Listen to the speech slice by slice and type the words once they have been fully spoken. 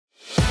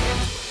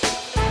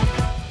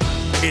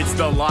It's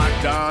the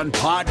Locked On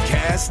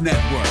Podcast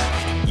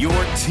Network, your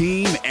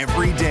team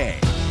every day.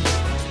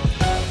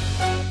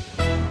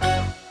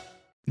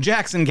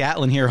 Jackson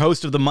Gatlin here,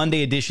 host of the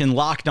Monday edition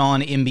Locked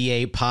On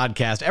NBA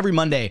podcast. Every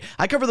Monday,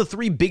 I cover the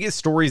three biggest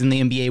stories in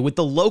the NBA with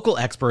the local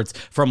experts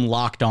from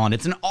Locked On.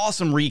 It's an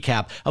awesome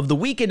recap of the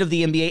weekend of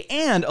the NBA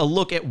and a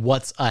look at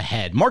what's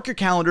ahead. Mark your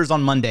calendars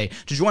on Monday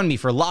to join me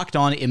for Locked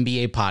On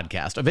NBA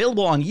podcast,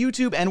 available on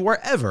YouTube and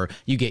wherever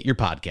you get your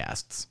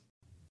podcasts.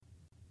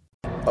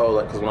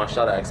 Because when I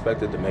shot, I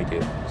expected to make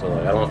it. So,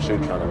 I don't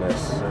shoot trying to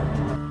miss.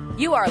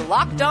 You are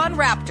Locked On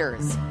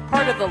Raptors,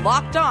 part of the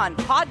Locked On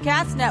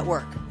Podcast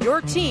Network,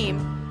 your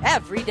team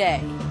every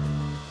day.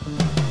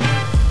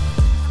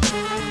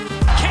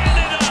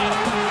 Canada,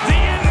 the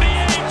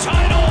NBA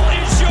title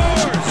is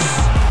yours.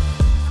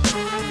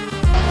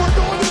 We're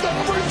going to the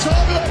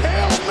overtime of the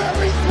Hail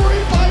Mary 3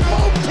 by Mo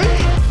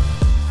Pete.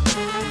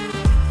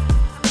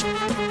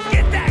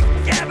 Get that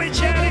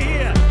garbage out of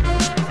here.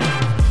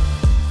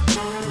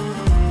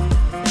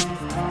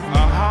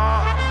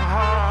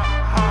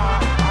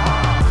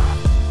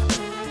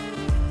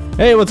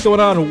 Hey, what's going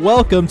on?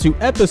 Welcome to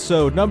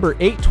episode number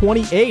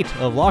 828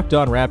 of Locked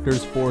On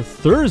Raptors for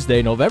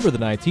Thursday, November the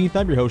 19th.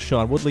 I'm your host,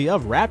 Sean Woodley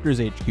of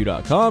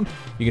RaptorsHQ.com.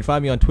 You can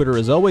find me on Twitter,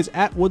 as always,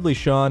 at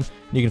WoodleySean.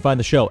 And you can find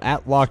the show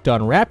at Locked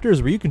On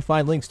Raptors, where you can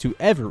find links to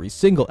every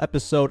single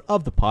episode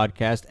of the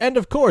podcast. And,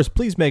 of course,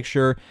 please make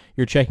sure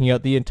you're checking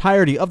out the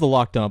entirety of the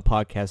Locked On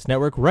Podcast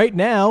Network. Right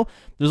now,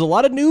 there's a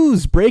lot of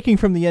news breaking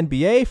from the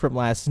NBA from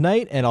last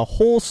night, and a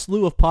whole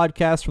slew of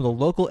podcasts from the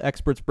local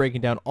experts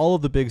breaking down all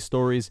of the big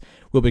stories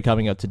will be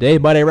coming out today.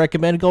 Might I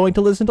recommend going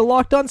to listen to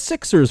Locked On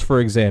Sixers, for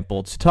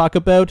example, to talk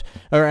about,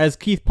 or as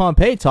Keith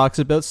Pompey talks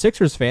about,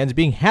 Sixers fans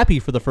being happy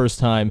for the first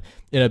time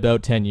in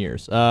about 10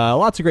 years.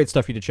 Lots of great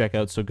stuff for you to check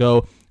out, so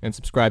go and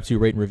subscribe to,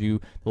 rate, and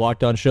review the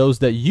Locked On shows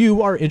that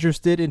you are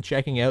interested in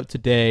checking out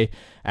today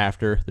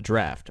after the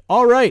draft.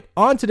 All right,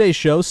 on today's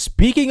show,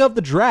 speaking of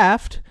the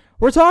draft,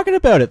 we're talking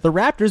about it. The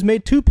Raptors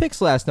made two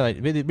picks last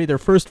night. They made their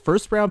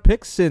first-round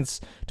picks since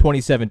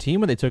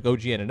 2017 when they took OG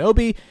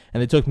Anunoby,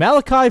 and they took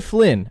Malachi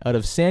Flynn out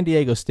of San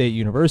Diego State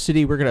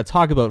University. We're going to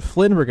talk about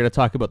Flynn. We're going to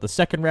talk about the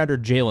second-rounder,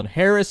 Jalen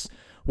Harris,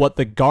 what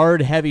the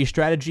guard-heavy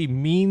strategy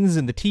means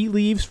in the tea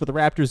leaves for the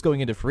Raptors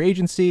going into free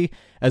agency,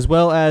 as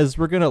well as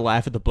we're going to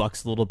laugh at the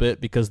Bucks a little bit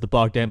because the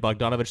Bogdan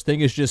Bogdanovic thing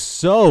is just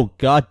so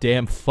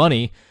goddamn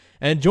funny.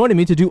 And joining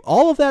me to do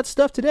all of that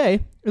stuff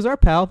today is our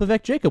pal,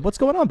 Vivek Jacob. What's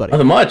going on, buddy?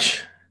 Nothing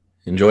much.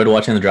 Enjoyed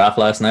watching the draft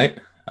last night.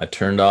 I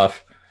turned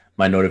off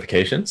my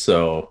notifications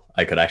so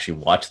I could actually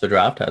watch the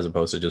draft as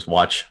opposed to just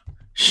watch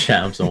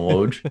Shams and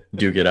Woj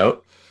duke it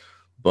out.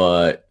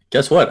 But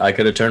guess what? I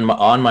could have turned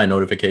on my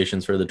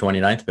notifications for the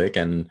 29th pick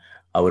and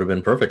I would have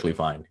been perfectly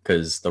fine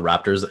because the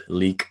Raptors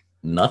leak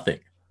nothing.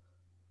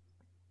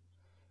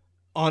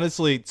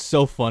 Honestly,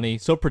 so funny,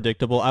 so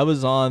predictable. I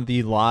was on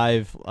the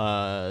live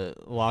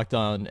Locked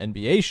On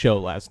NBA show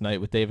last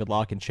night with David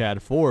Locke and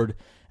Chad Ford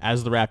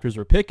as the Raptors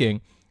were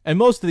picking. And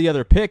most of the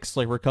other picks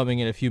were coming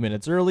in a few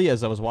minutes early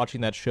as I was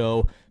watching that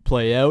show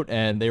play out,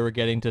 and they were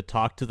getting to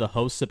talk to the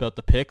hosts about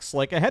the picks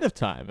ahead of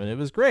time, and it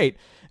was great.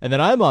 And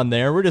then I'm on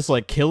there, we're just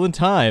killing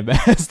time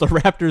as the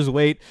Raptors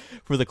wait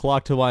for the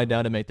clock to wind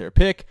down to make their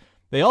pick.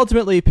 They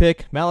ultimately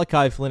pick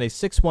Malachi Flynn, a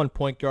 6'1"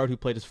 point guard who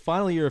played his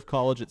final year of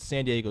college at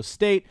San Diego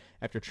State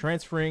after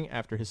transferring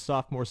after his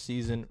sophomore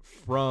season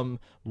from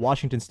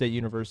Washington State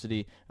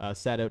University,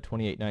 sat out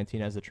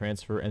 28-19 as a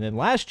transfer. And then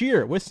last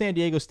year with San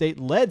Diego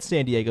State, led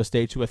San Diego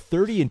State to a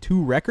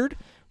 30-2 record,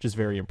 which is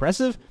very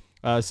impressive.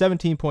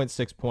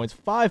 17.6 points,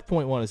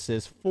 5.1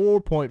 assists,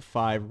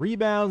 4.5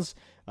 rebounds,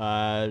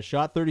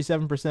 shot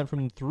 37%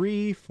 from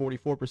three,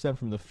 44%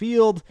 from the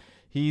field.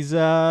 He's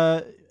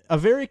a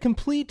very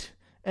complete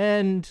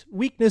and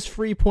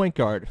weakness-free point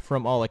guard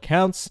from all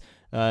accounts.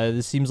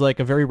 This seems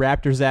like a very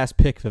Raptors-ass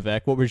pick,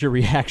 Vivek. What was your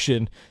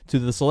reaction to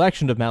the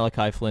selection of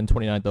Malachi Flynn,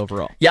 29th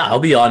overall? Yeah, I'll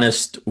be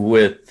honest,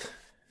 with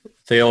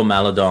Theo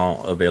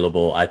Maledon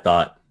available, I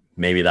thought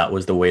maybe that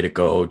was the way to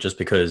go just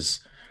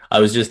because I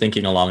was just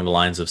thinking along the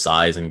lines of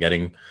size and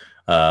getting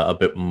a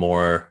bit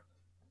more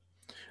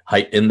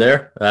height in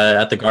there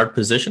at the guard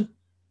position.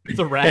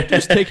 The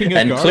Raptors taking a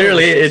and guard.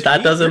 clearly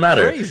that doesn't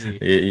matter. Crazy.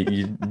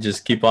 You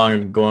just keep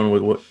on going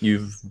with what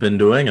you've been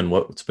doing and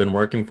what's been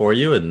working for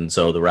you. And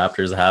so the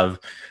Raptors have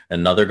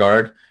another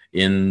guard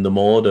in the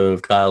mold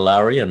of Kyle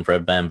Lowry and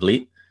Fred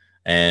VanVleet.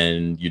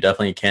 And you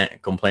definitely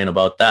can't complain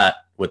about that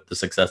with the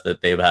success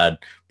that they've had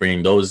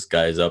bringing those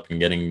guys up and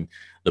getting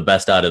the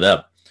best out of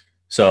them.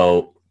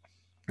 So,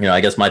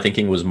 I guess my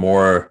thinking was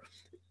more,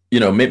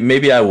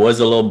 maybe I was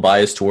a little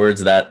biased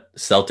towards that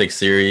Celtics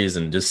series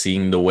and just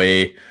seeing the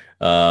way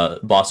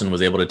Boston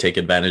was able to take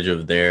advantage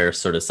of their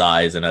sort of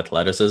size and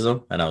athleticism.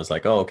 And I was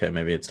like, oh, okay,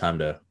 maybe it's time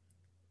to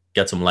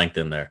get some length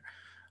in there.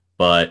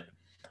 But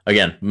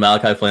again,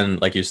 Malachi Flynn,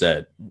 like you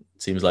said,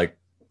 seems like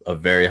a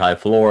very high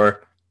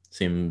floor,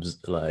 seems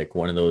like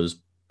one of those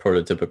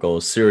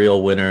prototypical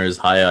serial winners,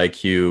 high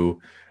IQ,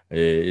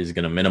 is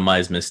going to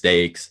minimize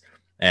mistakes.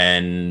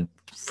 And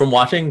from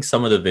watching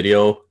some of the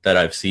video that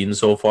I've seen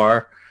so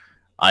far,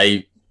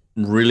 I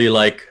really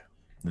like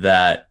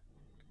that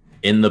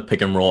in the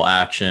pick and roll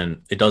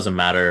action, it doesn't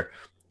matter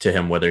to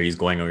him whether he's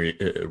going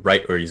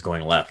right or he's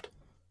going left.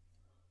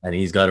 And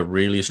he's got a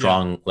really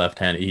strong left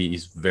hand.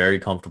 He's very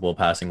comfortable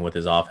passing with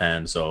his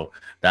offhand. So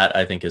that,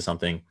 I think, is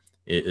something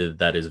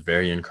that is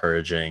very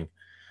encouraging.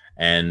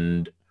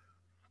 And,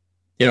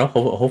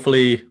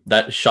 hopefully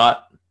that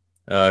shot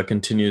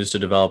continues to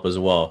develop as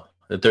well.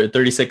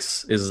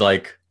 36 is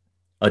like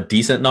a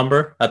decent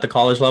number at the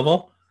college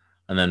level.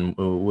 And then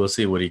we'll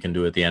see what he can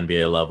do at the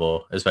NBA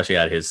level, especially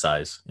at his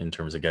size, in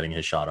terms of getting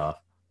his shot off.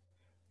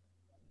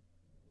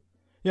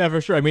 Yeah,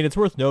 for sure. I mean, it's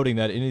worth noting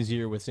that in his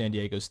year with San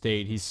Diego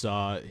State, he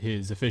saw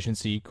his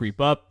efficiency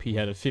creep up. He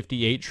had a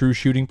 58 true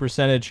shooting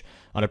percentage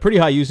on a pretty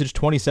high usage,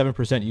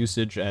 27%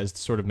 usage as the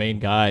sort of main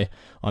guy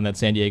on that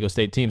San Diego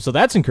State team. So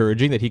that's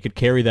encouraging that he could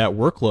carry that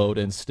workload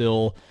and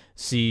still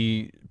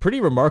see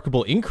pretty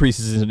remarkable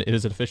increases in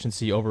his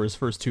efficiency over his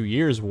first 2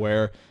 years,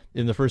 where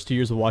in the first 2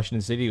 years of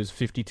Washington City, it was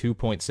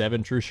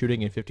 52.7 true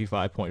shooting and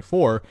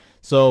 55.4.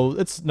 So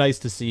it's nice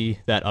to see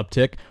that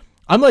uptick.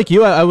 I'm like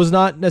you. I was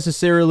not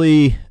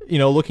necessarily,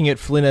 looking at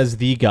Flynn as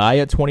the guy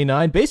at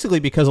 29, basically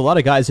because a lot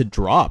of guys had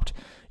dropped.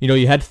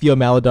 You had Theo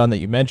Maledon that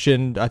you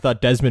mentioned. I thought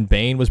Desmond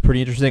Bane was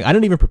pretty interesting. I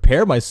didn't even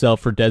prepare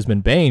myself for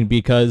Desmond Bane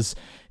because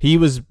he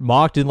was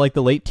mocked in like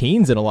the late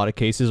teens in a lot of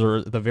cases,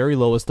 or the very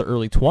lowest, the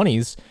early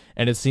 20s.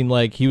 And it seemed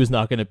like he was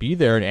not going to be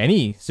there in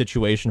any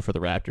situation for the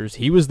Raptors.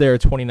 He was there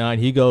at 29.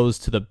 He goes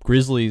to the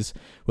Grizzlies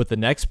with the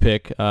next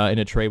pick in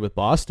a trade with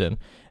Boston.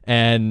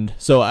 And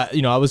so,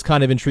 I was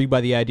kind of intrigued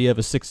by the idea of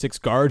a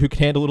 6'6" guard who can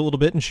handle it a little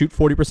bit and shoot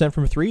 40%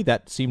 from three.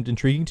 That seemed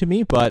intriguing to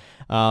me. But,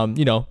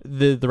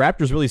 the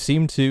Raptors really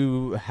seem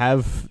to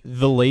have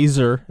the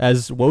laser,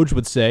 as Woj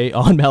would say,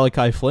 on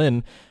Malachi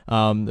Flynn.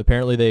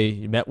 Apparently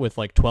they met with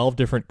like 12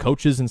 different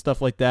coaches and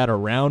stuff like that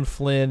around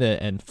Flynn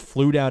and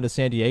flew down to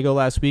San Diego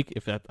last week.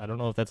 I don't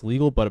know if that's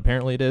legal, but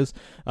apparently it is,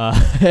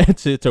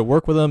 to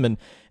work with him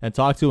and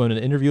talk to him and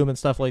interview him and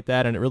stuff like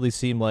that. And it really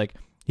seemed like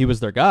he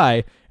was their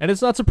guy, and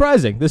it's not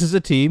surprising. This is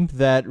a team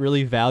that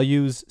really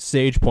values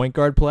sage point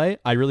guard play.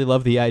 I really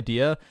love the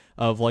idea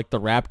of like the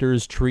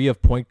Raptors' tree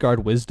of point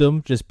guard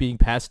wisdom just being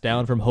passed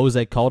down from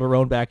Jose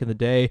Calderon back in the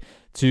day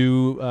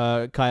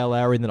to Kyle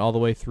Lowry, and then all the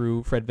way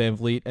through Fred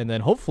VanVleet, and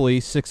then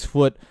hopefully 6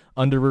 foot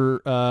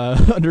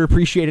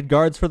underappreciated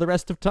guards for the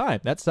rest of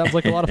time. That sounds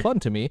like a lot of fun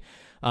to me.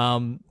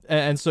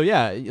 And so,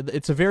 yeah,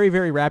 it's a very,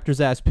 very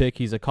Raptors-ass pick.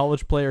 He's a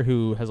college player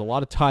who has a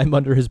lot of time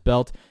under his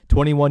belt,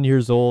 21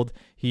 years old.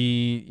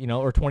 He,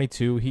 or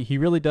 22. He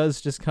really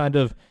does just kind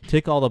of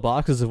tick all the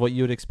boxes of what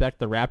you would expect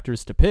the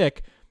Raptors to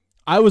pick.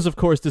 I was, of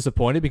course,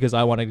 disappointed because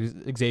I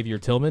wanted Xavier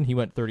Tillman. He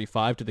went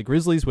 35 to the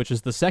Grizzlies, which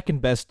is the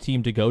second best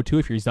team to go to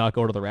if he's not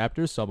going to the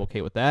Raptors, so I'm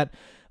okay with that.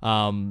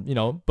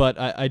 But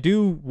I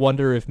do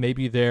wonder if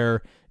maybe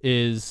there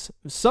is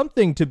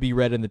something to be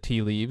read in the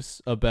tea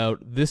leaves about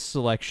this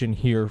selection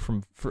here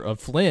of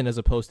Flynn as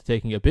opposed to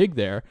taking a big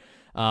there.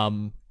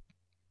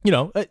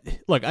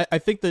 Look, I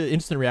think the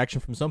instant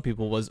reaction from some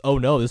people was, oh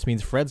no, this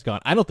means Fred's gone.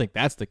 I don't think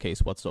that's the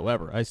case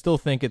whatsoever. I still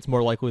think it's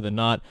more likely than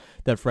not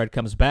that Fred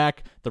comes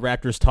back. The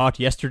Raptors talked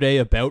yesterday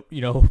about,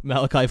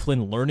 Malachi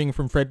Flynn learning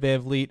from Fred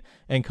VanVleet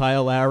and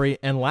Kyle Lowry.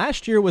 And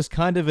last year was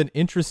kind of an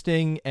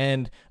interesting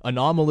and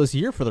anomalous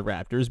year for the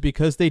Raptors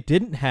because they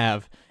didn't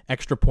have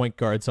extra point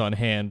guards on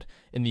hand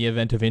in the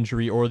event of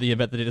injury or the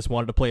event that they just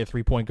wanted to play a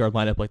 3-point guard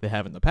lineup like they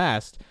have in the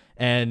past.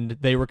 And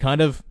they were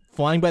kind of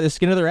flying by the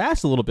skin of their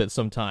ass a little bit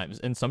sometimes.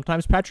 And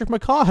sometimes Patrick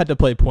McCaw had to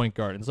play point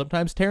guard, and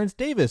sometimes Terrence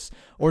Davis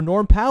or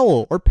Norm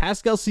Powell or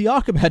Pascal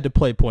Siakam had to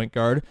play point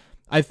guard.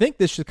 I think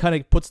this just kind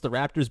of puts the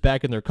Raptors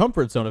back in their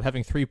comfort zone of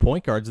having 3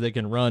 point guards they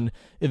can run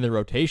in the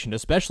rotation,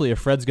 especially if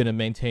Fred's going to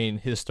maintain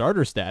his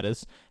starter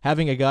status.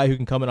 Having a guy who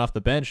can come in off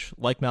the bench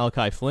like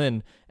Malachi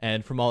Flynn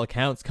and from all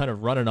accounts kind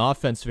of run an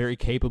offense very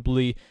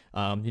capably,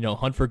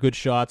 hunt for good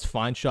shots,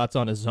 find shots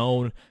on his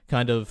own,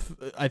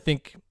 I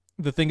think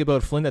the thing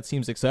about Flynn that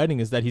seems exciting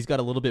is that he's got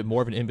a little bit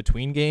more of an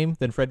in-between game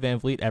than Fred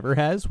VanVleet ever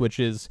has, which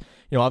is,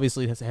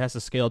 obviously has to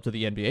scale up to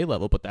the NBA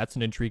level, but that's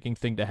an intriguing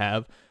thing to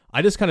have.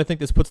 I just kind of think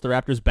this puts the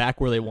Raptors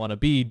back where they want to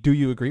be. Do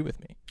you agree with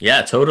me?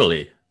 Yeah,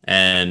 totally.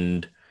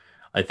 And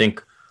I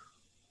think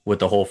with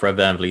the whole Fred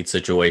VanVleet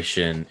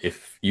situation,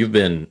 if you've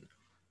been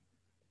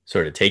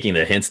sort of taking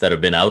the hints that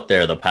have been out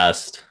there the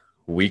past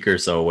week or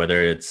so,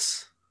 whether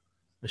it's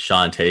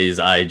Shantae's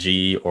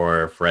IG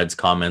or Fred's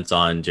comments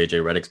on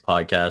JJ Redick's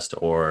podcast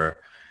or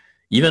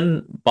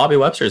even Bobby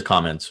Webster's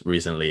comments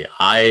recently,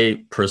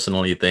 I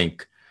personally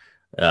think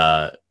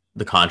the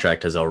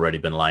contract has already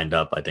been lined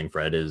up. I think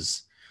Fred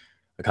is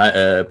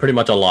pretty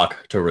much a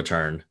lock to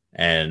return.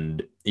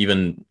 And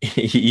even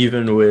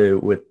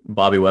with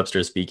Bobby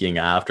Webster speaking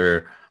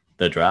after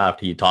the draft,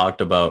 he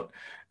talked about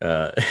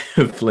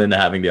Flynn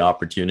having the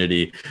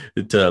opportunity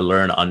to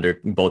learn under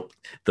both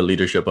the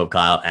leadership of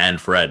Kyle and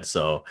Fred.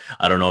 So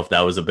I don't know if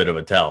that was a bit of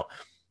a tell.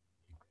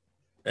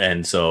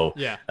 And so,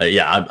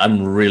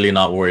 I'm really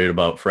not worried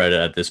about Fred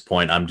at this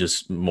point. I'm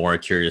just more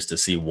curious to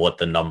see what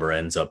the number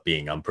ends up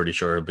being. I'm pretty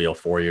sure it'll be a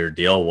 4-year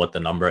deal. What the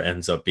number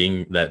ends up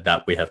being,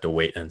 that we have to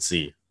wait and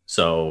see.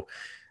 So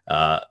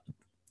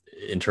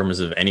in terms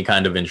of any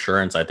kind of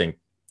insurance, I think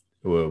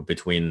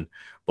between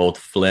both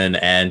Flynn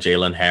and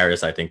Jalen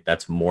Harris, I think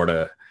that's more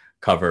to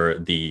cover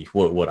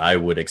what I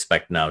would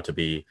expect now to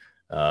be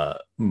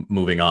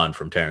moving on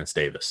from Terrence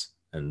Davis.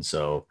 And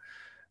so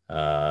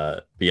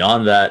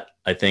beyond that,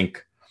 I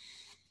think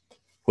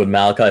with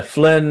Malachi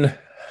Flynn,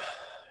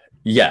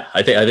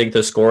 I think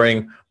the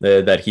scoring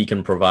that he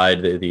can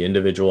provide, the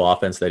individual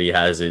offense that he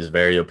has is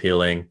very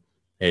appealing.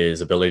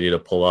 His ability to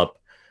pull up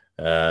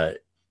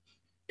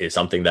is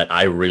something that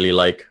I really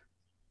like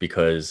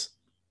because,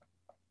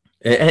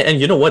 and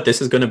you know what,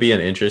 this is going to be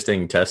an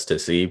interesting test to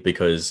see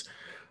because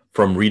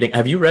from reading,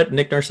 have you read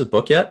Nick Nurse's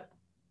book yet?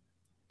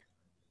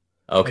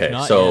 Okay,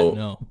 so yet,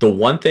 no. The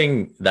one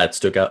thing that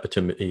stuck out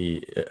to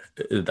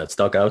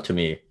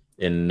me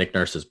in Nick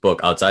Nurse's book,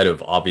 outside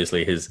of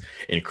obviously his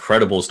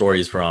incredible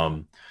stories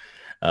from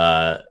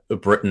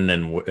Britain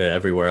and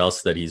everywhere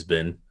else that he's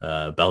been,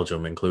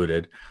 Belgium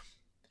included,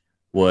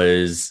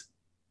 was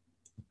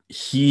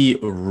he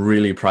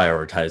really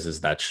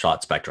prioritizes that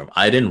shot spectrum.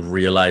 I didn't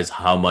realize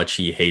how much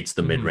he hates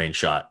the mid-range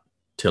shot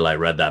till I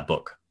read that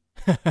book.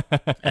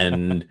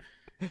 And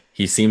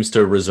he seems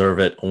to reserve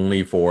it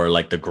only for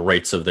like the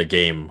greats of the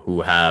game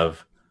who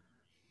have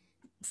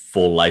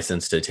full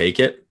license to take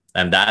it.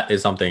 And that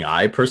is something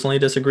I personally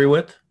disagree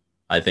with.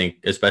 I think,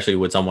 especially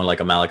with someone like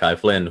a Malachi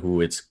Flynn,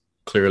 who it's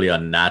clearly a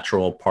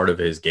natural part of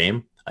his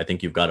game. I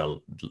think you've got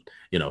to,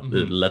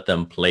 let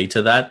them play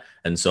to that.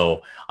 And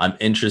so I'm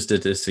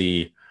interested to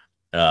see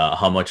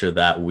how much of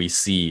that we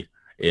see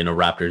in a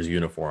Raptors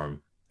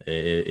uniform.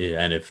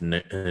 And if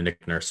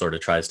Nick Nurse sort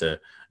of tries to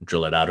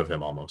drill it out of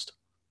him almost.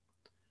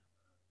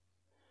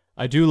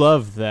 I do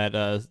love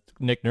that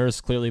Nick Nurse,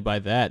 clearly by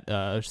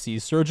that,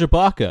 sees Serge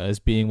Ibaka as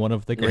being one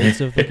of the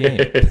greats of the game.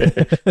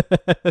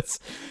 It's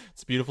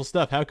beautiful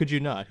stuff. How could you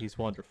not? He's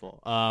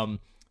wonderful.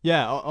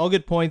 Yeah, all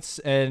good points.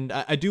 And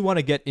I do want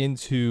to get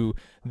into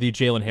the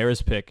Jalen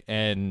Harris pick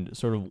and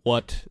sort of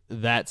what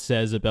that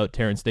says about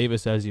Terrence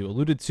Davis, as you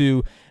alluded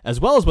to, as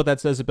well as what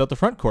that says about the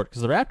front court,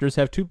 because the Raptors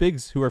have two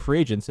bigs who are free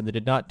agents, and they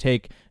did not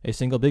take a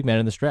single big man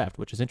in this draft,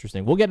 which is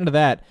interesting. We'll get into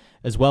that,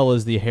 as well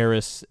as the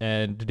Harris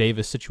and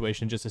Davis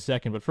situation in just a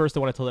second. But first,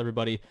 I want to tell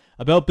everybody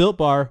about Built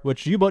Bar,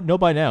 which you know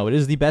by now. It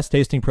is the best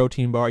tasting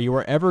protein bar you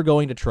are ever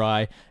going to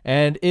try,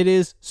 and it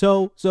is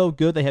so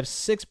good. They have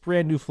 6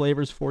 brand new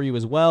flavors for you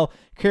as well: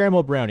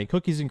 caramel brownie,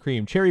 cookies and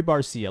cream, cherry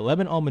barcia,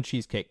 lemon almond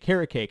cheesecake,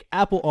 carrot cake,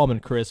 apple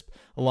almond crisp,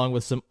 along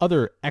with some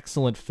other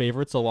excellent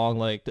favorites along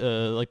like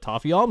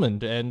toffee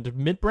almond and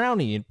mint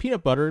brownie and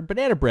peanut butter and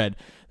banana bread.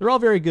 They're all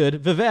very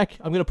good. Vivek,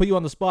 I'm going to put you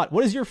on the spot.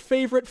 What is your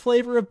favorite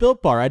flavor of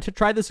Built Bar? I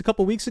tried this a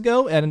couple weeks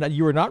ago and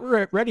you were not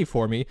ready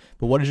for me,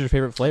 but what is your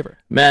favorite flavor?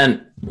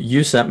 Man,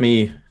 you sent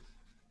me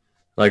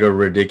like a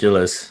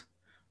ridiculous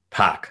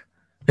pack.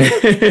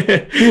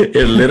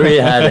 It literally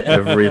had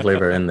every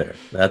flavor in there.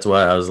 That's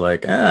why I was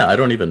like, I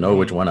don't even know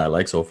which one I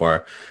like so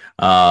far.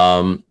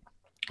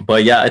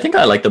 But yeah, I think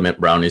I like the mint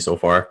brownie so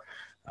far.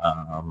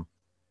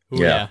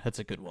 Yeah, that's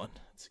a good one.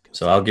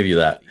 So I'll give you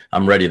that.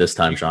 I'm ready this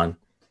time, Sean.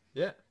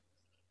 Yeah.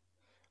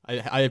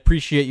 I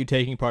appreciate you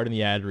taking part in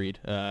the ad read,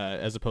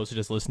 as opposed to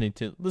just listening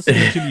to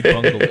me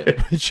bungle it,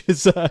 which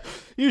is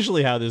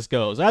usually how this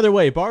goes. Either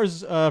way,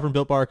 bars from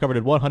Built Bar are covered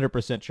in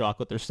 100%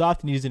 chocolate. They're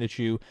soft and easy to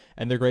chew,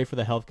 and they're great for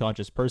the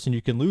health-conscious person.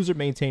 You can lose or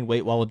maintain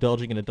weight while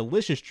indulging in a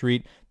delicious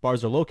treat.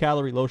 Bars are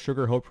low-calorie,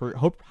 low-sugar,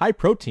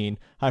 high-protein,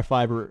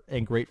 high-fiber,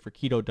 and great for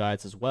keto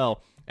diets as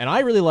well. And I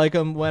really like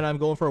them when I'm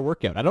going for a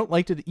workout. I don't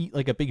like to eat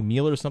like a big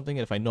meal or something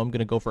if I know I'm going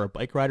to go for a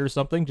bike ride or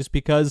something, just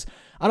because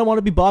I don't want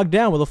to be bogged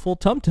down with a full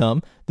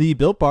tum-tum. The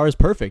Built Bar is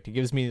perfect. It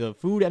gives me the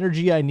food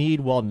energy I need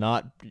while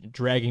not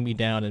dragging me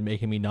down and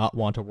making me not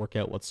want to work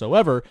out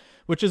whatsoever,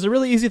 which is a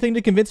really easy thing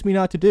to convince me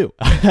not to do.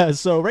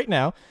 So right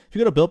now, if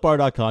you go to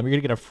BuiltBar.com, you're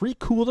going to get a free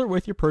cooler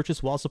with your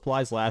purchase while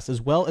supplies last,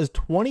 as well as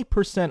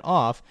 20%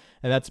 off,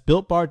 and that's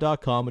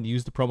BuiltBar.com, and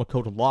use the promo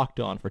code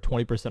LOCKEDON for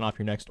 20% off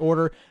your next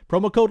order.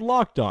 Promo code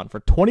LOCKEDON for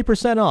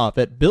 20% off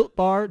at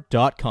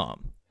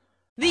BuiltBar.com.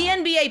 The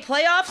NBA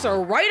playoffs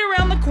are right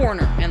around the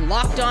corner, and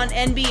Locked On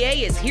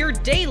NBA is here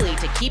daily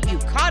to keep you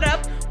caught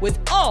up with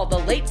all the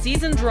late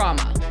season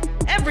drama.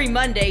 Every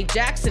Monday,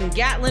 Jackson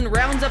Gatlin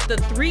rounds up the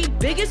 3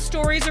 biggest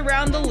stories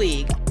around the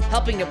league,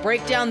 helping to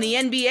break down the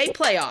NBA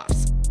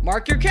playoffs.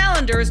 Mark your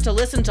calendars to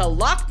listen to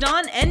Locked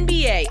On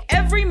NBA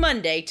every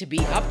Monday to be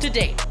up to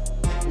date.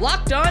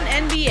 Locked On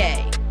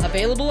NBA,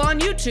 available on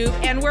YouTube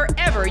and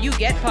wherever you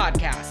get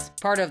podcasts.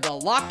 Part of the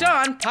Locked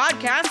On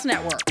Podcast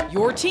Network,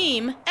 your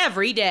team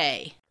every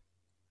day.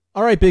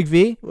 All right, Big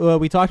V,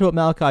 we talked about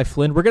Malachi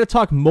Flynn. We're going to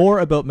talk more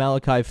about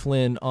Malachi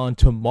Flynn on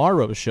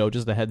tomorrow's show,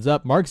 just a heads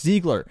up. Mark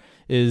Ziegler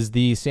is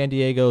the San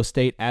Diego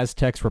State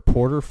Aztecs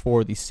reporter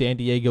for the San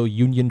Diego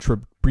Union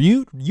Tribune.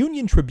 He's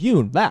going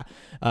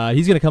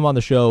to come on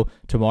the show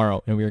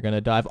tomorrow, and we're going to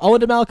dive all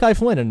into Malachi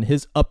Flynn and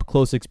his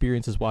up-close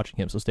experiences watching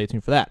him, so stay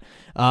tuned for that.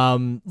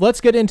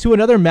 Let's get into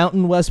another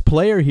Mountain West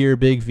player here,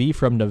 Big V,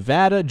 from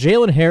Nevada.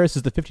 Jalen Harris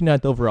is the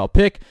 59th overall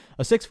pick,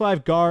 a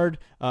 6'5 guard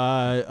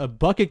A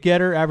bucket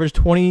getter, averaged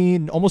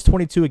 20, almost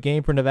 22 a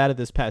game for Nevada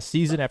this past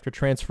season after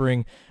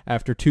transferring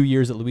after 2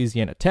 years at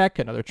Louisiana Tech.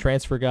 Another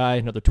transfer guy,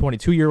 another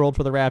 22-year-old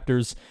for the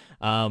Raptors.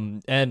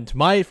 And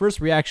my first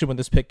reaction when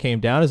this pick came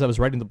down, as I was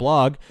writing the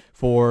blog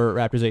for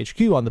Raptors HQ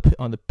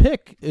on the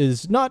pick,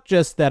 is not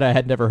just that I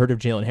had never heard of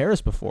Jalen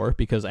Harris before,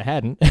 because I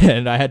hadn't,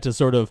 and I had to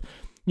sort of,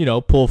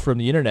 pull from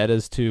the internet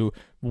as to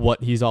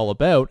what he's all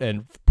about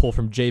and pull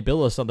from Jay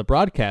Billis on the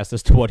broadcast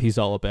as to what he's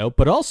all about,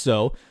 but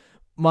also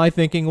my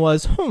thinking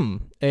was,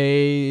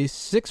 a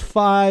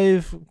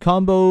 6'5"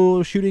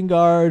 combo shooting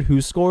guard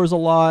who scores a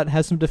lot,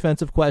 has some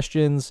defensive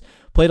questions,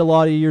 played a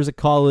lot of years at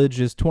college,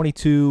 is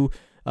 22,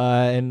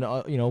 and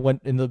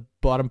went in the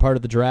bottom part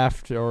of the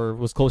draft or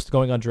was close to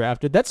going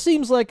undrafted. That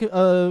seems like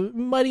a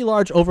mighty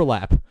large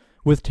overlap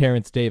with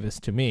Terrence Davis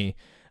to me.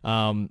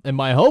 And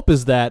my hope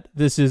is that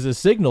this is a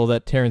signal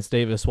that Terrence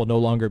Davis will no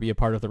longer be a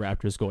part of the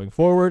Raptors going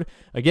forward.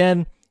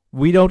 Again,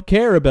 we don't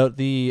care about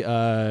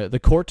the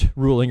court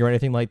ruling or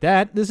anything like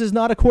that. This is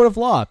not a court of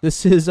law.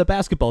 This is a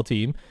basketball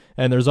team,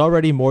 and there's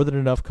already more than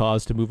enough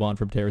cause to move on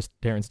from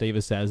Terrence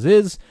Davis as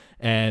is.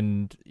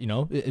 And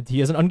he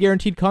has an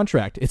unguaranteed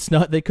contract. It's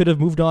not. They could have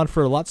moved on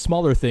for a lot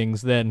smaller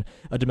things than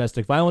a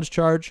domestic violence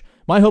charge.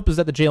 My hope is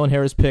that the Jalen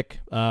Harris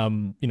pick,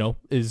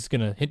 is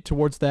going to hint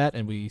towards that,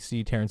 and we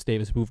see Terrence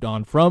Davis moved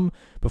on from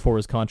before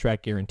his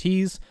contract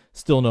guarantees.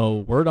 Still no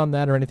word on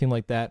that or anything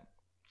like that.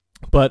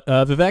 But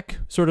Vivek,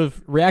 sort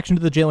of reaction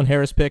to the Jalen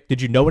Harris pick.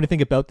 Did you know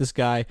anything about this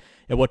guy,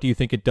 and what do you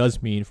think it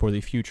does mean for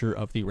the future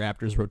of the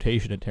Raptors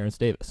rotation and Terrence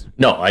Davis?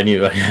 No, I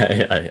knew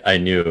I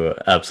knew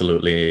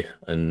absolutely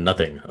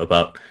nothing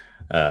about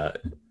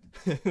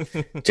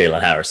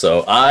Jalen Harris.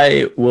 So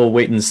I will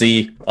wait and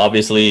see.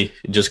 Obviously,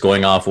 just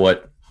going off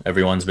what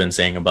everyone's been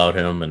saying about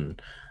him, and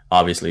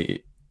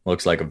obviously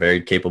looks like a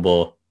very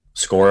capable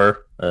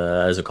scorer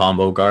as a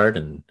combo guard,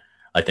 and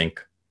I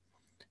think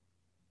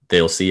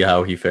they'll see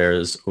how he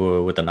fares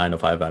with the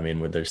 9-5. I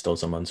mean, there's still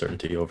some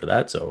uncertainty over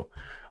that. So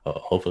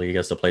hopefully he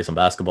gets to play some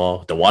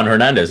basketball. DeJuan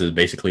Hernandez is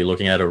basically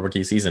looking at a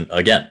rookie season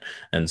again.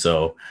 And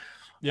so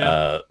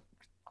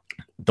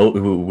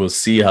we'll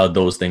see how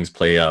those things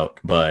play out.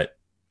 But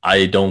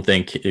I don't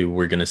think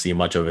we're going to see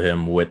much of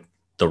him with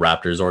the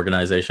Raptors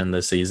organization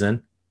this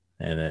season,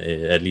 and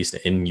at least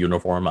in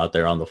uniform out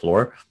there on the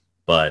floor.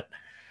 But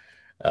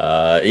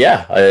I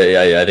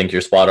think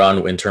you're spot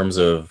on in terms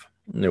of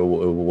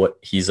what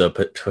he's a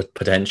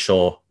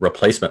potential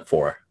replacement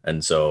for.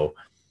 And so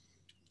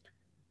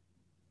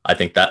I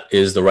think that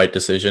is the right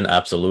decision.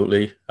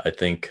 Absolutely. I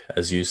think,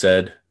 as you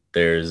said,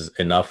 there's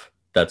enough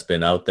that's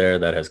been out there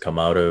that has come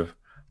out of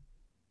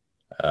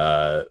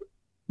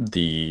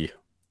the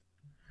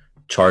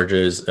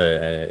charges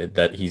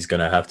that he's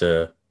going to have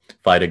to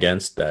fight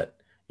against, that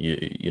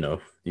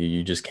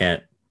you just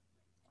can't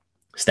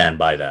stand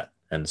by that.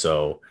 And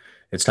so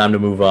it's time to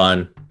move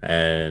on.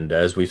 And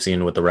as we've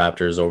seen with the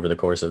Raptors over the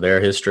course of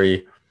their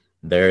history,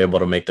 they're able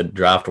to make the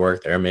draft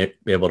work. They're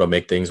able to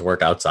make things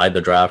work outside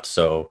the draft.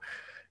 So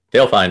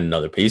they'll find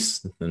another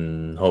piece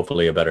and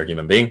hopefully a better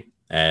human being.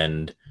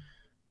 And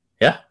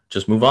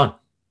just move on.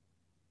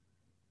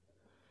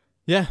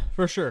 Yeah,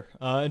 for sure.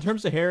 In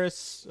terms of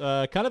Harris,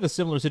 kind of a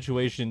similar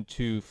situation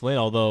to Flynn,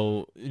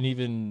 although an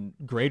even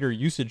greater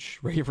usage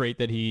rate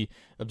that he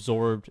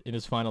absorbed in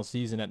his final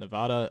season at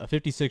Nevada. A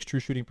 56 true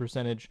shooting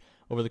percentage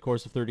over the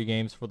course of 30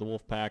 games for the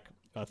Wolfpack.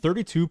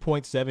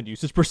 32.7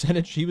 usage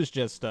percentage. He was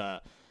just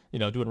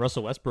doing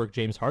Russell Westbrook,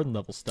 James Harden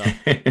level stuff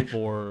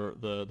for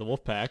the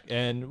Wolfpack,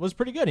 and was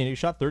pretty good. He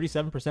shot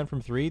 37% from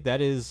three.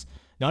 That is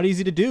not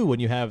easy to do when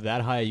you have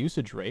that high a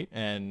usage rate.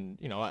 And,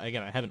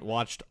 again, I haven't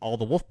watched all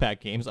the Wolfpack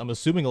games. I'm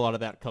assuming a lot of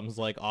that comes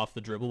off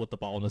the dribble with the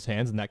ball in his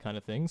hands and that kind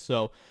of thing.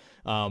 So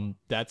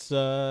that's,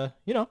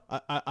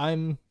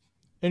 I'm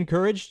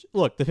encouraged.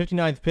 Look, the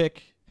 59th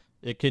pick,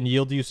 it can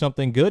yield you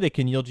something good. It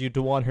can yield you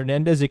DeJuan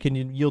Hernandez. It can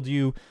yield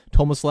you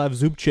Tomislav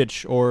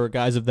Zubcic or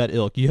guys of that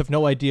ilk. You have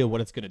no idea what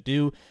it's going to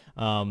do.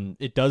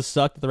 It does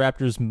suck that the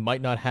Raptors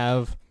might not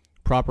have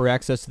proper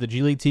access to the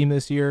G League team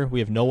this year. We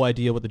have no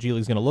idea what the G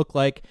League is going to look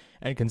like.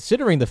 And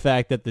considering the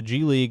fact that the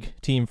G League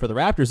team for the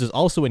Raptors is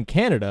also in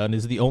Canada and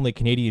is the only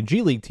Canadian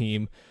G League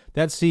team,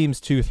 that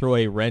seems to throw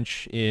a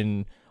wrench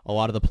in a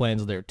lot of the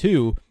plans there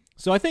too.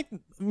 So I think,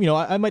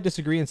 I might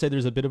disagree and say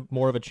there's a bit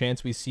more of a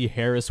chance we see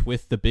Harris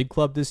with the big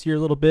club this year a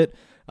little bit,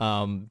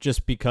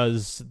 just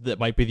because that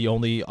might be the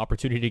only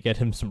opportunity to get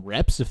him some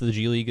reps if the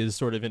G League is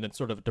sort of in a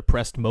sort of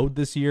depressed mode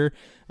this year.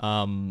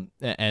 That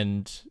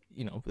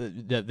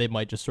they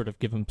might just sort of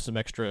give him some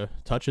extra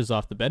touches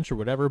off the bench or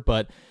whatever.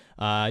 But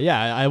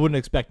I wouldn't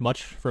expect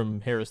much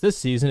from Harris this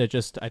season. It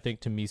just, I think,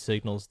 to me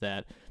signals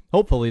that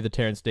hopefully the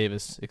Terrence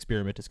Davis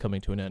experiment is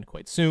coming to an end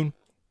quite soon.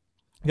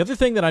 The other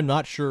thing that I'm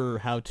not sure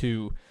how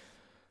to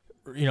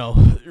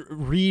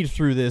read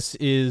through this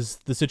is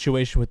the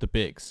situation with the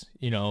bigs.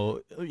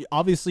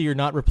 Obviously you're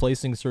not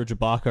replacing Serge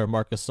Ibaka or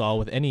Marc Gasol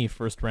with any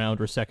first round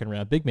or second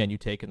round big man you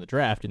take in a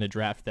draft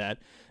that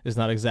is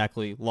not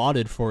exactly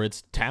lauded for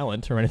its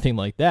talent or anything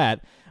like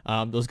that.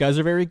 Those guys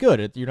are very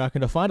good. You're not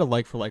going to find a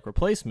like for like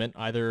replacement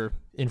either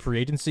in free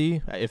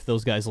agency if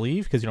those guys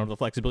leave because you don't have the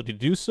flexibility to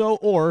do so,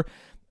 or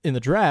in the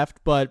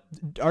draft. But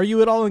are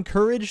you at all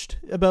encouraged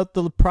about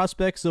the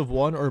prospects of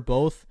one or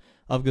both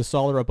of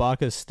Gasol or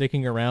Ibaka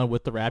sticking around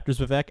with the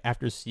Raptors, Vivek,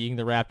 after seeing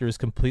the Raptors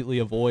completely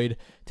avoid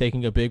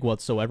taking a big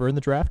whatsoever in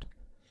the draft?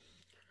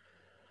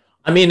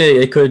 I mean,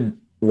 it could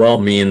well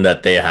mean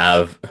that they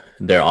have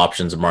their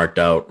options marked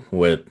out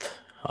with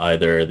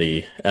either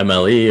the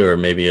MLE or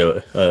maybe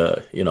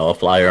a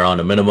flyer on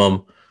a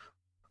minimum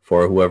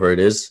for whoever it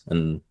is.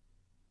 And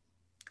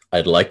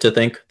I'd like to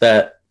think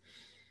that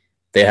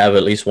they have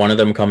at least one of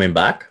them coming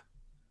back.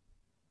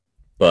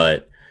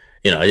 But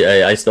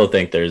I still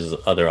think there's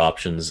other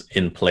options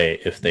in play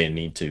if they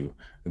need to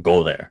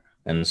go there.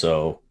 And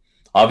so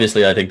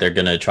obviously I think they're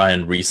going to try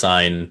and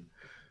re-sign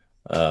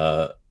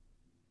one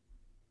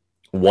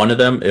of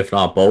them, if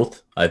not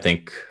both. I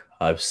think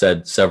I've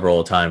said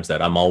several times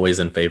that I'm always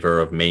in favor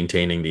of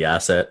maintaining the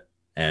asset.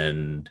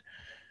 And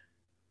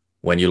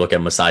when you look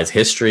at Masai's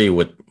history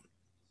with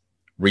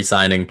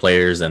re-signing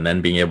players and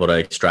then being able to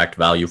extract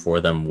value for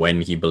them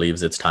when he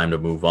believes it's time to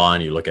move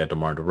on, you look at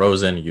DeMar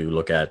DeRozan, you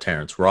look at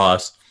Terrence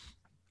Ross.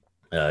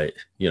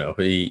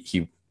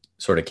 He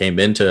sort of came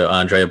into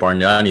Andrea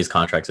Bargnani's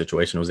contract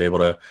situation, was able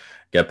to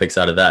get picks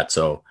out of that.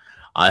 So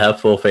I have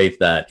full faith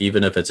that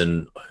even if it's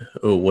in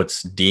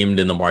what's deemed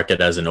in the market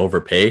as an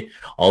overpay,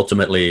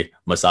 ultimately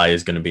Masai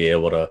is going to be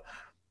able to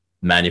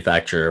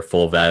manufacture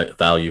full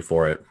value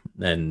for it.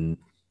 And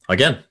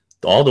again,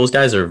 all those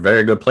guys are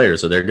very good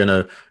players, so they're going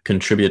to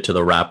contribute to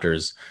the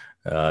Raptors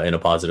in a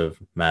positive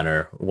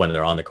manner when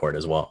they're on the court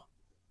as well.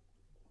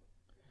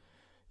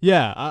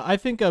 Yeah, I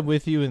think I'm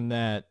with you in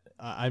that.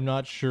 I'm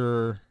not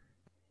sure.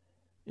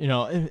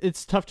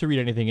 It's tough to read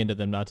anything into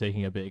them not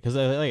taking a big because,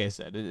 like I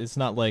said, it's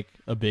not like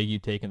a big you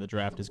take in the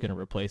draft is going to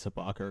replace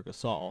Ibaka or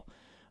Gasol.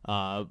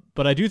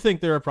 But I do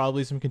think there are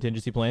probably some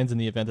contingency plans in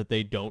the event that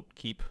they don't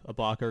keep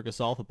Ibaka or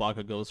Gasol. If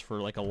Ibaka goes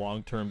for like a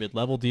long-term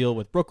mid-level deal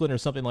with Brooklyn or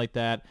something like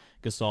that,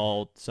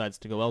 Gasol decides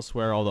to go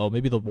elsewhere, although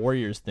maybe the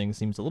Warriors thing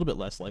seems a little bit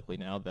less likely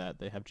now that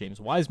they have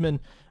James Wiseman,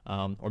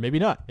 or maybe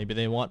not. Maybe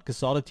they want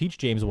Gasol to teach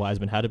James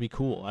Wiseman how to be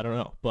cool. I don't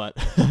know. But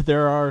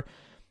there are,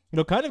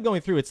 kind of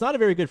going through, it's not a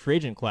very good free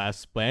agent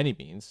class by any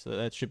means, so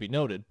that should be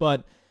noted.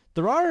 But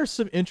there are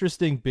some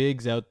interesting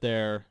bigs out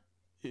there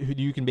who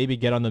you can maybe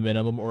get on the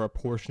minimum or a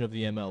portion of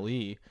the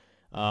MLE.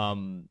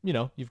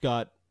 You've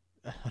got,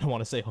 I don't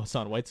want to say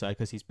Hassan Whiteside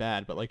because he's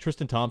bad, but like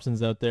Tristan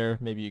Thompson's out there.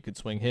 Maybe you could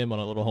swing him on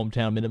a little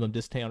hometown minimum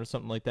discount or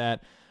something like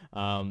that.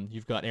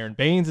 You've got Aaron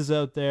Baines is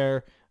out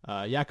there.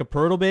 Jakob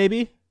Poeltl,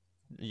 baby.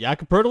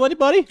 Jakob Poeltl,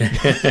 anybody?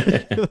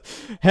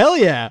 Hell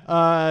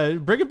yeah.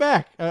 Bring it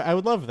back. I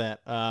would love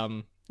that.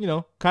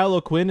 Kyle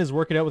O'Quinn is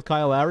working out with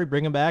Kyle Lowry.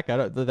 Bring him back.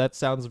 That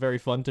sounds very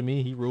fun to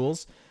me. He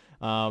rules.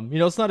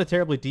 It's not a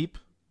terribly deep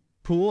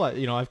pool.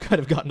 I've kind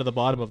of gotten to the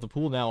bottom of the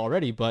pool now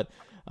already, but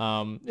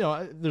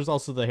there's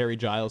also the Harry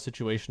Giles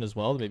situation as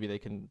well. Maybe they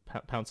can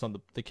pounce on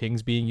the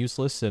Kings being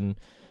useless and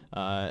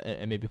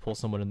maybe pull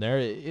someone in there.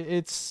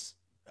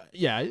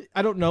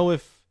 I don't know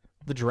if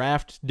the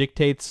draft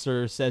dictates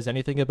or says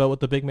anything about what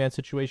the big man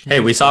situation is.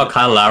 Hey, we saw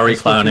Kyle Lowry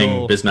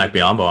clowning Bismack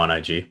Biyombo on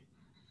IG.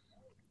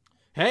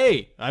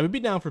 Hey, I would be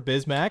down for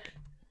Bismack,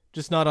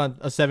 just not on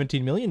a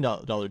 $17 million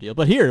deal.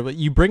 But here,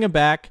 you bring him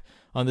back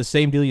on the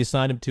same deal you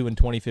signed him to in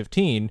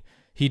 2015.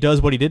 He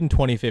does what he did in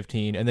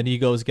 2015, and then he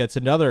gets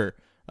another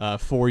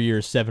 4-year,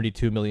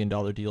 $72 million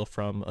deal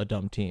from a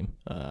dumb team.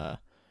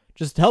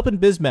 Just helping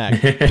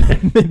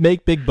Bismack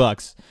make big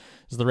bucks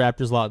is the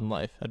Raptors' lot in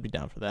life. I'd be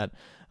down for that.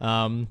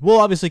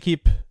 We'll obviously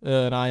keep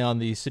an eye on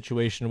the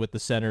situation with the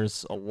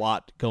centers a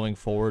lot going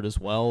forward as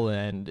well,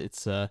 and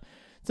it's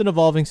an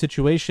evolving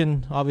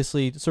situation.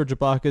 Obviously, Serge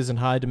Ibaka is in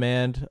high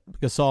demand.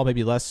 Gasol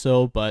maybe less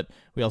so, but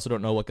we also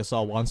don't know what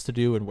Gasol wants to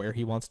do and where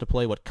he wants to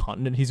play, what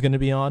continent he's going to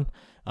be on.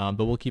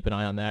 But we'll keep an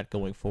eye on that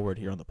going forward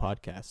here on the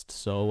podcast.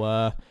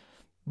 So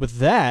with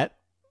that,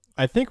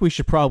 I think we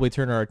should probably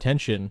turn our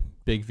attention,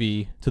 Big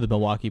V, to the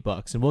Milwaukee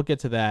Bucks, and we'll get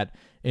to that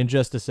in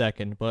just a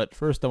second. But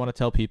first, I want to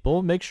tell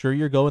people, make sure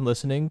you're going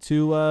listening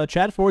to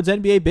Chad Ford's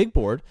NBA Big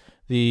Board,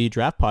 the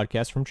draft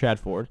podcast from Chad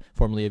Ford,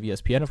 formerly of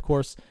ESPN, of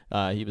course.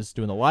 He was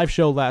doing the live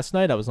show last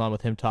night. I was on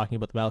with him talking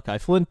about the Malachi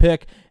Flynn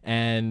pick,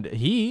 and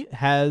he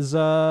has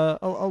a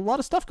lot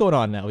of stuff going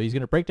on now. He's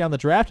going to break down the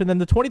draft, and then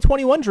the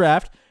 2021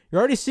 draft, you're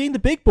already seeing the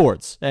big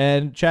boards,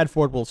 and Chad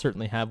Ford will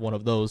certainly have one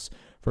of those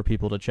for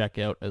people to check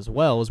out as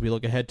well as we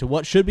look ahead to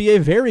what should be a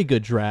very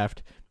good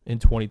draft in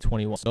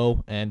 2021.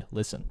 So, and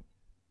listen.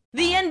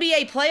 The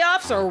NBA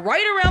playoffs are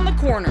right around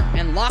the corner,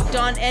 and Locked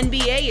On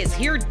NBA is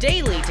here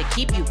daily to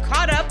keep you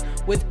caught up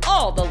with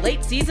all the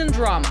late season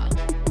drama.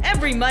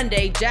 Every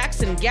Monday,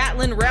 Jackson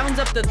Gatlin rounds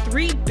up the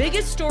 3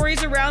 biggest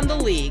stories around the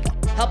league,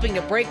 helping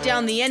to break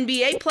down the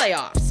NBA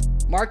playoffs.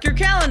 Mark your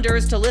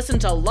calendars to listen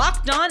to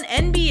Locked On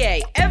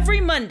NBA every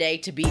Monday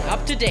to be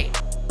up to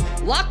date.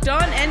 Locked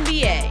On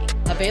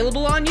NBA,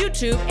 available on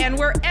YouTube and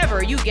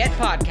wherever you get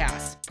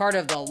podcasts. Part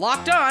of the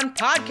Locked On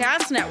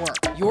Podcast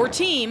Network, your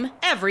team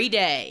every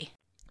day.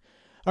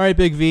 All right,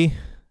 Big V,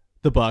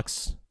 the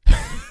Bucks.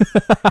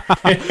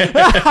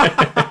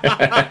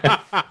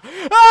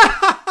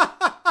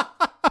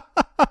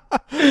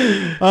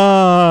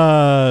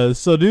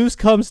 So news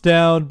comes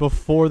down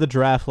before the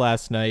draft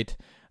last night.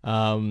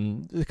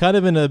 Kind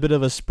of in a bit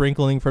of a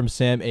sprinkling from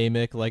Sam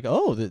Amick, like,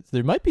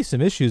 there might be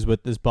some issues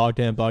with this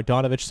Bogdan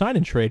Bogdanovic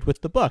sign-and trade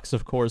with the Bucks.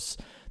 Of course,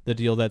 the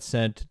deal that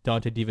sent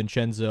Dante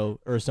DiVincenzo,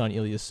 Ersan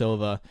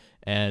Ilyasova,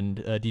 and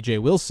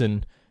DJ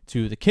Wilson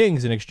to the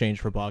Kings in exchange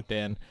for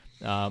Bogdan,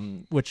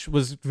 which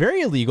was very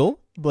illegal.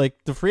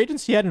 Like, the free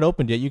agency hadn't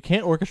opened yet. You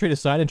can't orchestrate a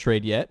sign-and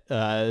trade yet.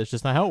 It's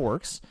just not how it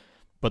works.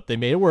 But they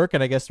made it work,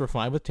 and I guess they're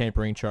fine with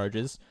tampering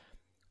charges.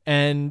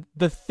 And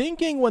the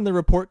thinking when the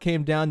report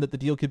came down that the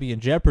deal could be in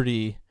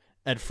jeopardy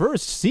at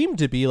first seemed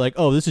to be like,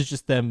 this is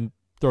just them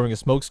throwing a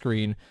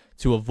smokescreen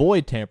to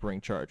avoid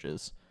tampering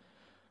charges.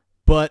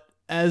 But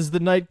as the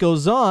night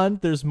goes on,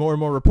 there's more and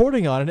more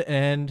reporting on it,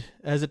 and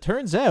as it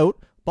turns out,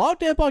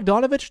 Bogdan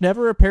Bogdanovic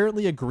never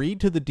apparently agreed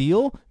to the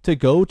deal to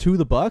go to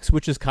the Bucks,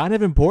 which is kind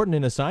of important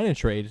in a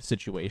sign-and-trade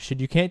situation.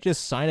 You can't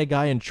just sign a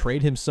guy and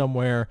trade him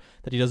somewhere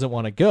that he doesn't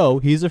want to go.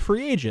 He's a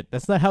free agent.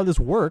 That's not how this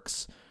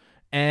works.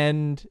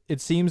 And it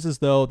seems as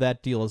though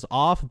that deal is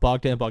off.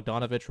 Bogdan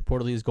Bogdanovic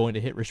reportedly is going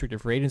to hit restricted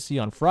free agency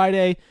on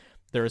Friday.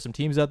 There are some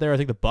teams out there. I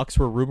think the Bucks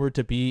were rumored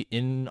to be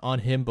in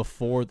on him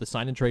before the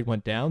sign-and-trade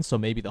went down, so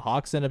maybe the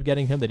Hawks end up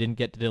getting him. They didn't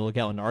get Danilo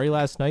Gallinari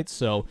last night,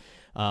 so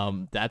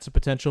that's a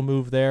potential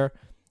move there.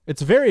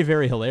 It's very,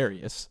 very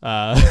hilarious,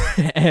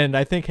 and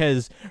I think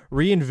has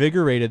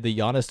reinvigorated the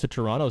Giannis to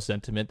Toronto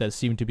sentiment that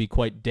seemed to be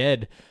quite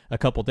dead a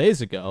couple days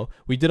ago.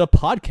 We did a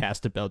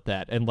podcast about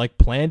that, and like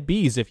plan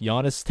Bs if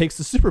Giannis takes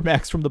the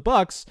Supermax from the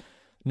Bucks.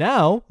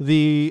 Now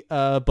the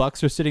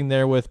Bucks are sitting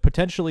there with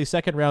potentially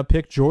second-round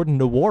pick Jordan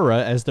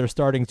Nwora as their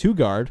starting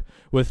two-guard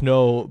with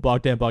no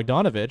Bogdan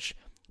Bogdanovic.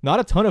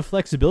 Not a ton of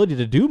flexibility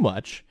to do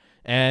much,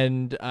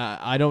 and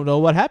I don't know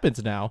what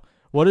happens now.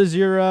 What's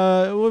your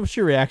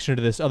reaction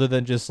to this other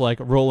than just like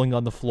rolling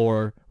on the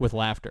floor with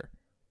laughter?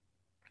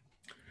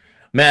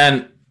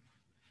 Man,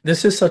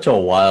 this is such a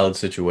wild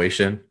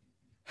situation.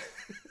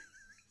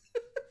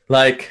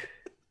 Like,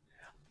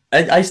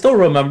 I still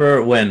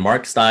remember when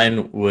Mark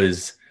Stein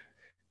was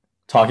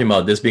talking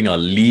about this being a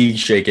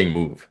league-shaking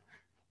move.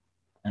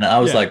 And I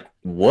was like,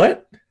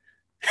 what?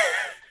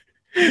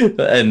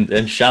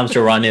 and Shams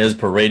Charania is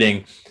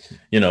parading,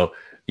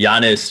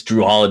 Giannis,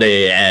 Drew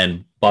Holiday,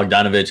 and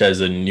Bogdanovic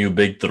as a new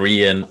big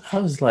three, and I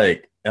was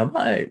like,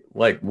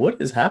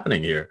 what is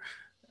happening here?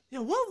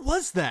 Yeah, what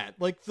was that?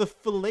 Like the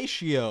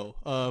fellatio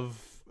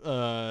of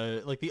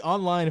the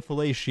online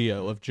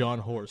fellatio of John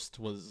Horst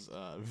was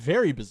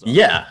very bizarre.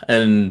 Yeah,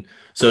 and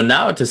so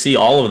now to see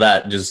all of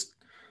that just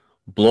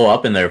blow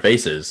up in their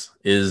faces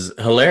is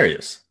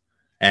hilarious.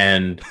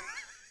 And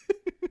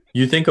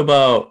you think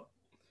about,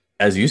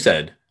 as you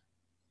said,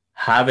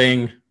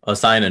 having a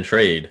sign and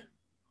trade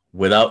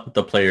without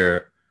the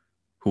player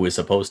who is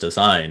supposed to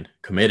sign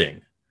committing.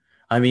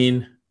 I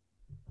mean,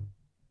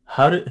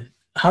 how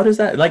does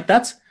that, like,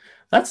 that's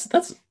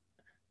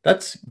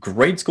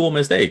grade school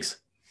mistakes.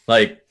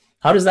 Like,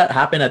 how does that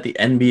happen at the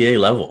NBA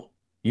level?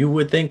 You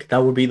would think that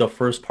would be the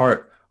first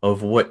part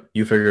of what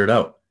you figured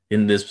out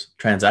in this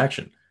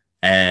transaction.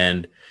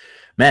 And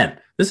man,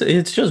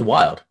 it's just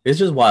wild. It's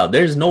just wild.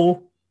 There's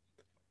no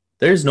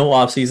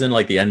off season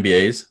like the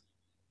NBA's,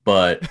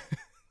 but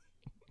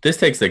this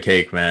takes the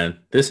cake, man.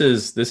 This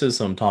is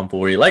some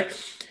tomfoolery. Like,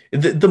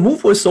 the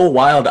move was so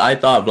wild, I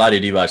thought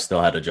Vlade Divac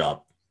still had a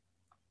job.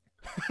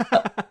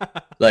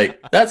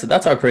 Like,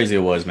 that's how crazy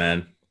it was,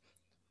 man.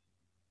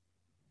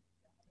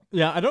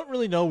 Yeah, I don't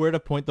really know where to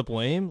point the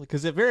blame,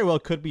 because it very well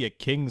could be a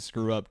Kings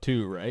screw-up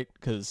too, right?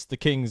 Because the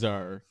Kings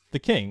are the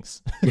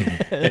Kings.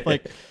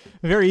 Like,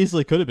 very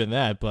easily could have been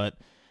that, but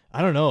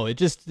I don't know.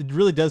 It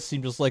really does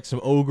seem just like some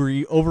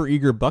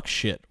over-eager Buck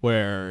shit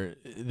where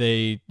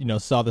they,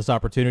 saw this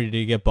opportunity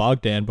to get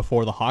Bogdan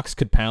before the Hawks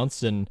could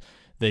pounce, and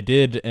they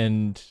did,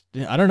 and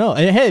I don't know.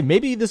 And hey,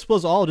 maybe this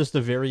was all just a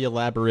very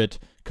elaborate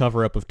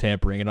cover-up of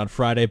tampering, and on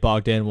Friday,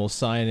 Bogdan will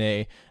sign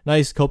a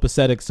nice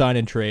copacetic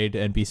sign-and-trade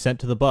and be sent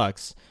to the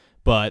Bucks.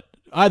 But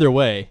either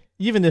way,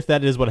 even if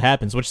that is what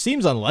happens, which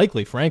seems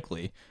unlikely,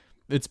 frankly,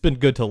 it's been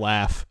good to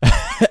laugh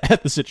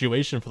at the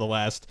situation for the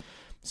last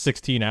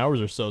 16 hours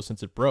or so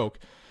since it broke.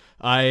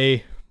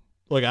 I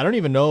don't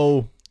even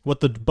know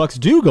what the Bucks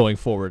do going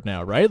forward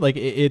now, right? Like,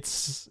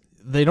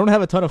 they don't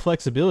have a ton of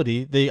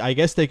flexibility. I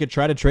guess they could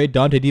try to trade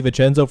Dante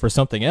DiVincenzo for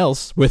something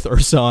else with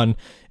Ersan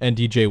and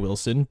DJ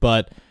Wilson,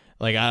 but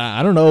like,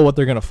 I don't know what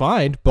they're going to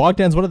find.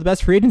 Bogdan's one of the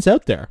best free agents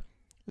out there.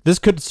 This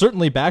could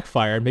certainly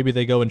backfire, and maybe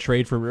they go and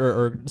trade for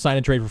or sign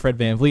and trade for Fred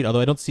VanVleet,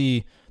 although I don't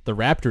see the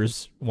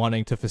Raptors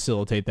wanting to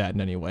facilitate that in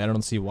any way. I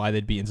don't see why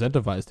they'd be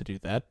incentivized to do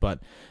that, but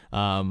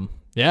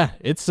yeah,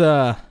 it's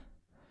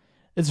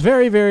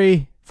very,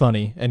 very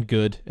funny and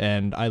good,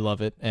 and I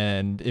love it.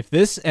 And if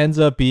this ends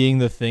up being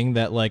the thing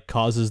that like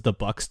causes the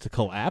Bucks to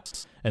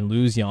collapse and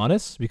lose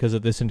Giannis because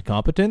of this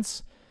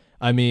incompetence,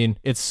 I mean,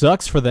 it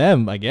sucks for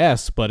them, I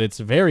guess, but it's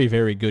very,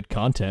 very good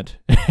content,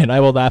 and I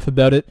will laugh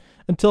about it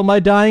until my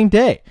dying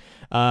day.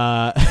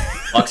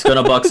 Bucks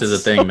gonna Bucks is a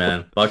thing,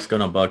 man. Bucks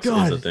gonna Bucks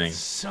is a thing.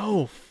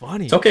 So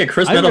funny. It's okay.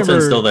 Chris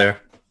Middleton's still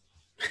there.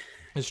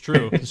 It's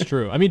true. It's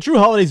true. I mean, Drew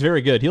Holiday's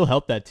very good. He'll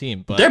help that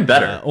team, but they're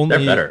better. Only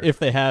they're better if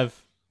they have.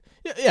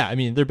 Yeah, I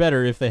mean, they're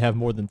better if they have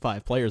more than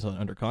 5 players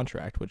under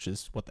contract, which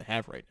is what they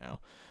have right now.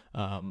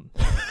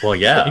 Well,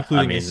 yeah,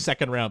 including a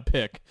second-round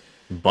pick.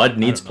 Bud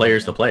needs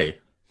players to play.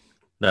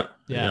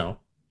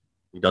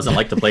 He doesn't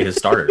like to play his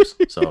starters.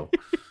 So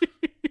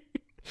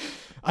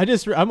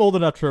I'm old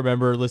enough to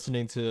remember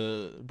listening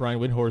to Brian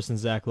Windhorst and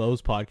Zach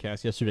Lowe's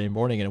podcast yesterday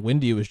morning, and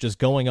Windy was just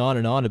going on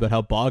and on about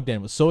how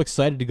Bogdan was so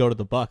excited to go to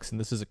the Bucks, and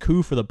this is a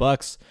coup for the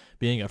Bucks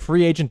being a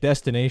free agent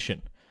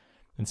destination.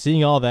 And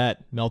seeing all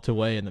that melt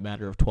away in the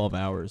matter of 12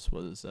 hours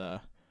was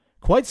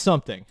quite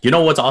something. You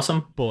know what's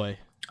awesome? Boy.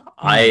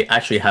 I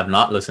actually have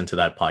not listened to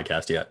that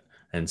podcast yet.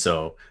 And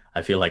so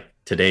I feel like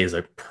today is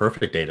a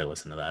perfect day to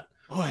listen to that.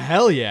 Oh,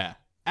 hell yeah.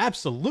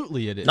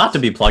 Absolutely it is. Not to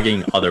be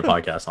plugging other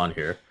podcasts on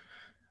here.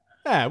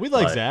 Yeah, we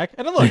like Zach.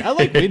 And look, I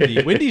like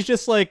Windy. Windy's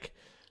just like,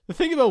 the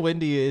thing about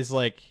Windy is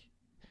like,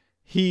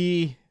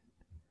 he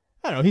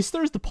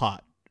stirs the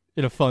pot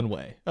in a fun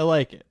way. I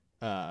like it.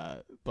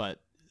 But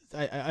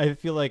I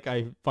feel like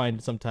I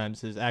find sometimes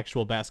his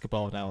actual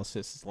basketball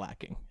analysis is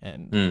lacking,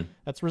 and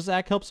that's where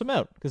Zach helps him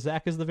out, because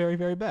Zach is the very,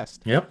 very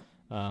best. Yep.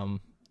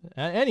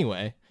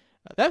 Anyway,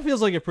 that feels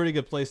like a pretty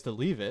good place to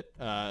leave it.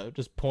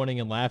 Just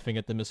pointing and laughing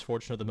at the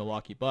misfortune of the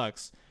Milwaukee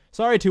Bucks.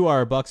 Sorry to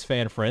our Bucks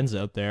fan friends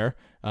out there.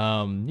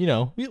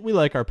 We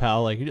like our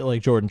pal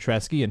like Jordan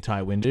Tresky and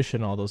Ty Windish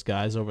and all those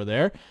guys over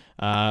there.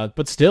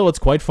 But still, it's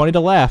quite funny to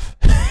laugh.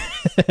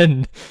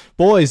 And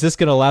boy, is this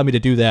going to allow me to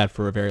do that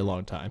for a very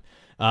long time.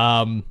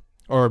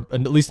 Or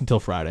at least until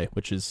Friday,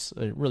 which is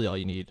really all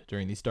you need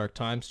during these dark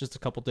times. Just a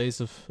couple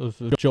days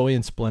of joy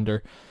and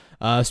splendor.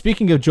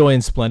 Speaking of joy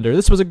and splendor,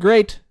 this was a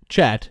great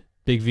chat,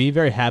 Big V.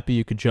 Very happy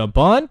you could jump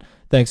on.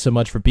 Thanks so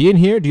much for being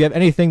here. Do you have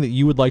anything that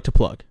you would like to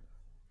plug?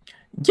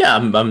 Yeah,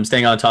 I'm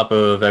staying on top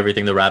of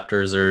everything the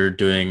Raptors are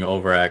doing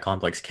over at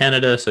Complex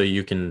Canada, so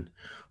you can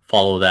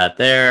follow that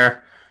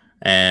there.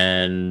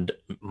 And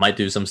might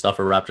do some stuff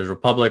for Raptors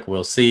Republic.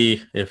 We'll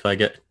see if I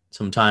get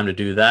some time to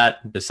do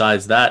that.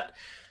 Besides that,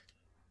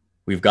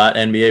 we've got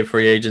NBA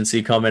free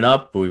agency coming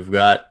up. We've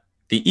got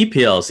the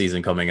EPL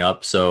season coming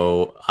up.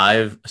 So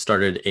I've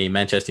started a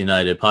Manchester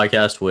United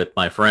podcast with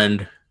my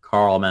friend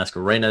Carl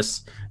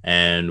Mascarenas,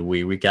 and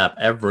we recap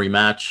every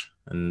match.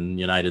 And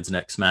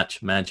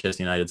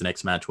Manchester United's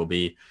next match will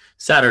be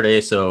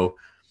Saturday. So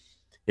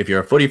if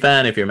you're a footy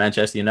fan, if you're a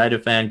Manchester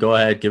United fan, go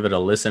ahead, give it a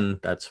listen.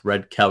 That's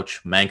Red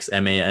Couch Manx,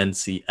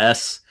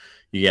 MANCS.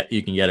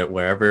 You can get it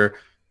wherever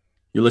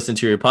you listen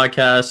to your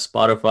podcast,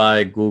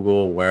 Spotify,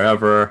 Google,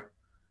 wherever.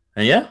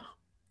 And yeah.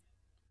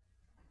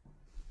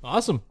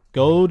 Awesome.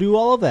 Go do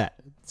all of that.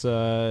 It's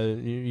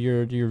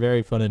you're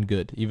very fun and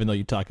good, even though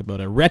you talk about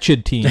a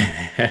wretched team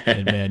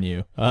in Man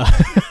U.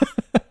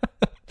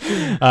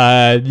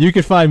 You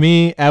can find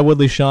me at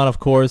Woodley Sean, of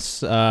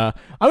course. I'm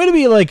going to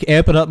be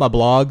amping up my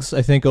blogs,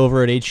 I think,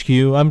 over at HQ.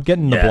 I'm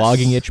getting the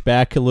blogging itch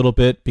back a little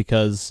bit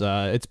because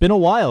it's been a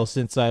while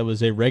since I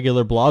was a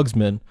regular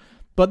blogsman.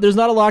 But there's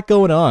not a lot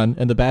going on,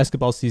 and the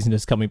basketball season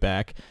is coming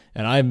back,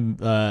 and I'm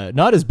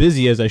not as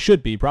busy as I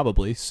should be,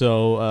 probably.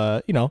 So,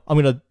 I'm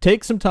going to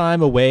take some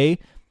time away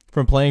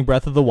from playing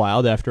Breath of the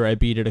Wild after I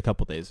beat it a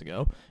couple days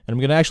ago, and I'm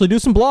going to actually do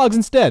some blogs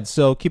instead.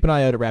 So keep an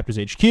eye out at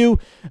Raptors HQ.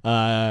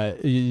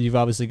 You've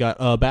obviously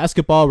got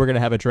basketball. We're going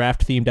to have a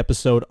draft-themed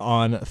episode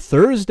on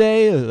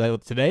Thursday,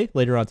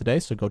 later on today,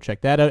 so go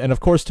check that out. And, of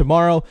course,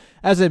 tomorrow,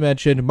 as I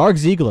mentioned, Mark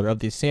Ziegler of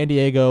the San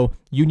Diego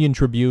Union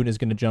Tribune is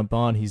going to jump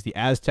on. He's the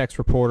Aztecs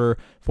reporter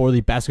for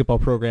the basketball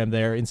program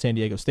there in San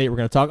Diego State. We're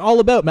going to talk all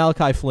about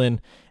Malachi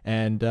Flynn,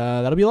 and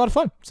that'll be a lot of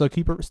fun. So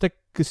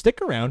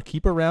stick around,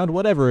 keep around,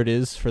 whatever it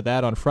is, for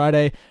that on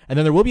Friday. And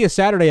then there will be a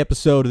Saturday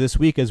episode this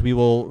week as we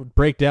will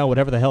break down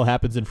whatever the hell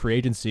happens in free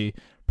agency,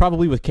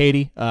 probably with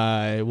Katie.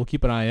 We'll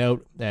keep an eye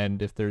out,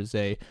 and if there's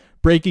a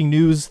breaking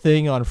news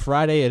thing on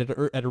Friday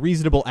at a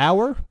reasonable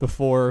hour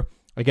before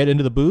I get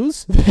into the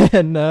booze,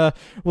 then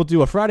we'll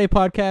do a Friday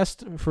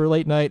podcast for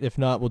late night. If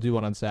not, we'll do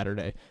one on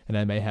Saturday, and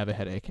I may have a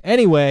headache.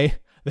 Anyway,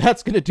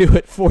 that's going to do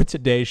it for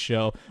today's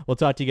show. We'll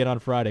talk to you again on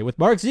Friday with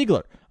Mark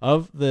Ziegler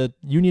of the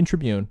Union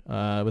Tribune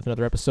with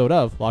another episode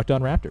of Locked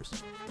On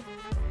Raptors.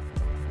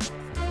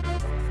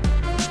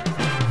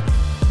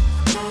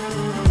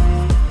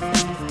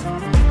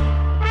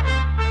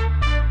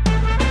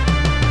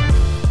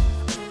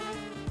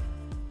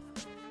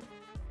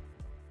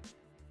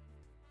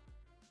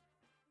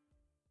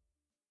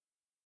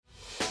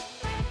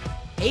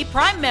 Hey,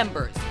 Prime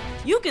members,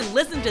 you can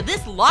listen to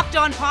this Locked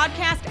On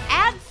podcast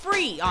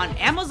ad-free on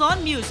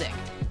Amazon Music.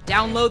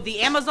 Download the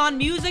Amazon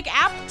Music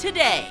app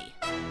today.